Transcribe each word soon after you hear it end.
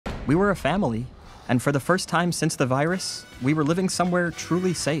We were a family, and for the first time since the virus, we were living somewhere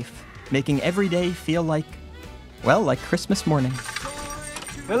truly safe, making every day feel like, well, like Christmas morning.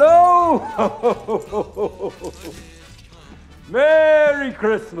 Hello! Merry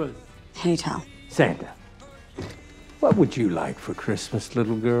Christmas! Hey, Tal. Santa, what would you like for Christmas,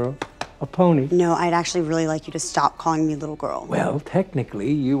 little girl? A pony? No, I'd actually really like you to stop calling me little girl. Well,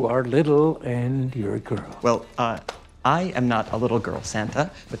 technically, you are little and you're a girl. Well, I am not a little girl, Santa,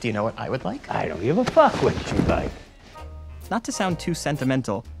 but do you know what I would like? I don't give a fuck what you like. Not to sound too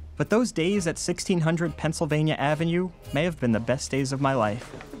sentimental, but those days at 1600 Pennsylvania Avenue may have been the best days of my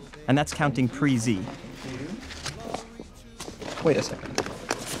life. And that's counting pre-Z. Wait a second.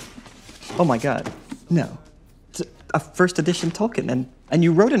 Oh my God, no. It's a first edition Tolkien, and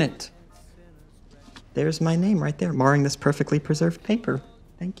you wrote in it. There's my name right there, marring this perfectly preserved paper.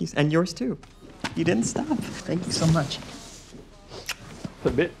 Thank you, and yours too. You didn't stop. Thank you so much. A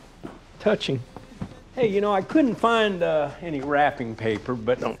bit touching. Hey, you know, I couldn't find any wrapping paper,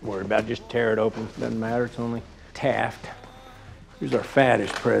 but don't worry about it. Just tear it open. Doesn't matter. It's only Taft. He was our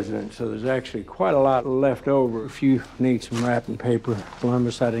fattest president, so there's actually quite a lot left over if you need some wrapping paper.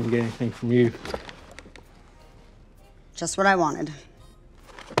 Columbus, I didn't get anything from you. Just what I wanted.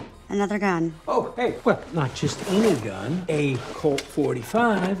 Another gun. Oh, hey, well, not just any gun, a Colt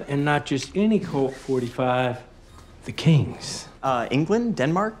 45, and not just any Colt 45, the King's. England,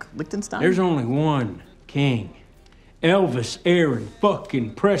 Denmark, Liechtenstein? There's only one king. Elvis Aaron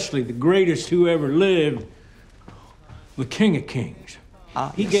fucking Presley, the greatest who ever lived. The King of Kings.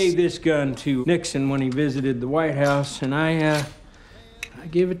 He gave this gun to Nixon when he visited the White House, and I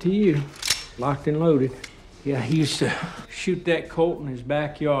give it to you, locked and loaded. Yeah, he used to shoot that Colt in his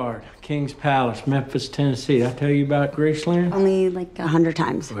backyard, King's Palace, Memphis, Tennessee. Did I tell you about Graceland? Only like 100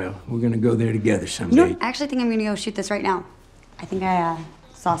 times. Well, we're gonna go there together someday. You know, I actually think I'm gonna go shoot this right now. I think I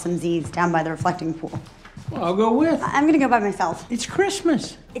saw some Z's down by the reflecting pool. Well, I'll go with. I'm gonna go by myself. It's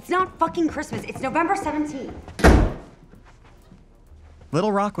Christmas. It's not fucking Christmas. It's November 17th.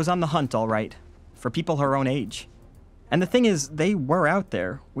 Little Rock was on the hunt, all right, for people her own age. And the thing is, they were out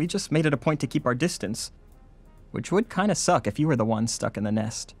there. We just made it a point to keep our distance. Which would kind of suck if you were the one stuck in the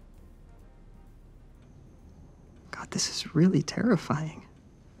nest. God, this is really terrifying.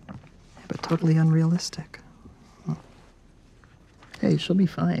 But totally unrealistic. Hey, she'll be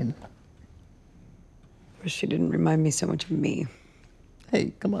fine. Wish she didn't remind me so much of me.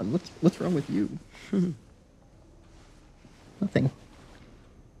 Hey, come on, what's wrong with you? Nothing.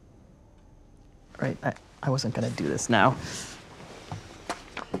 All right, I wasn't gonna do this now.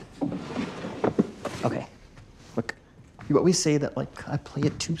 Okay. Look, you always say that, like, I play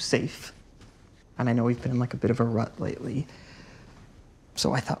it too safe. And I know we've been in, like, a bit of a rut lately.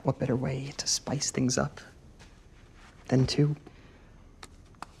 So I thought, what better way to spice things up than to...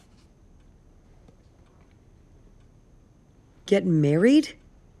 Get married?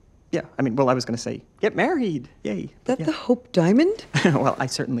 Yeah, I mean, well, I was gonna say, get married, yay. That yeah. the Hope Diamond? Well, I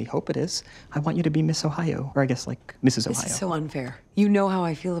certainly hope it is. I want you to be Miss Ohio, or I guess, like, Mrs. Ohio. This is so unfair. You know how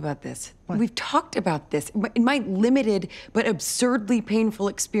I feel about this. What? We've talked about this. In my limited but absurdly painful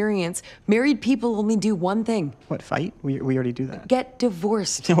experience, married people only do one thing. What, fight? We already do that. Get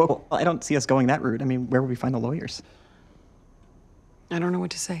divorced. Well, I don't see us going that route. I mean, where would we find the lawyers? I don't know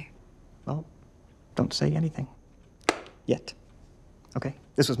what to say. Well, don't say anything. Yet. Okay?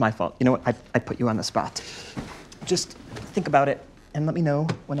 This was my fault. You know what? I put you on the spot. Just think about it and let me know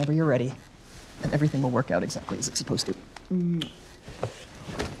whenever you're ready. And everything will work out exactly as it's supposed to.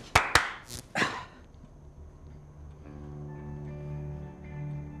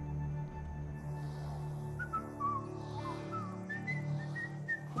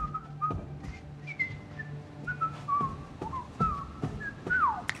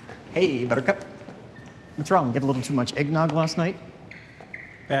 Hey, Buttercup. What's wrong? Get a little too much eggnog last night?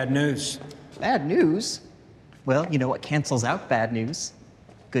 Bad news. Bad news? Well, you know what cancels out bad news?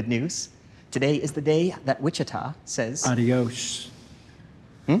 Good news. Today is the day that Wichita says... Adios.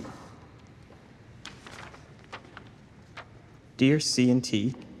 Dear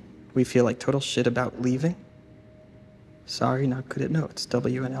C&T, we feel like total shit about leaving. Sorry, not good at notes.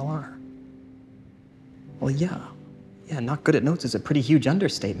 WNLR. Well, yeah. Yeah, not good at notes is a pretty huge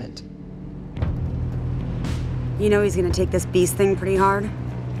understatement. You know he's gonna take this beast thing pretty hard.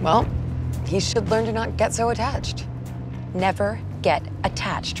 Well, he should learn to not get so attached. Never get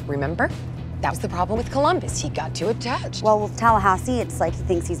attached, remember? That was the problem with Columbus. He got too attached. Well, with Tallahassee, it's like he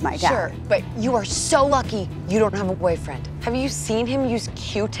thinks he's my dad. Sure, but you are so lucky you don't have a boyfriend. Have you seen him use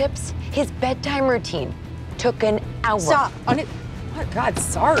Q-tips? His bedtime routine took an hour. Stop. On it. Oh, God,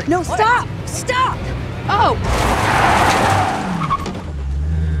 sorry. No, What? stop! Stop! Oh!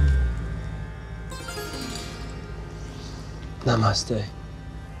 Namaste.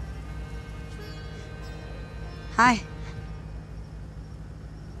 Hi.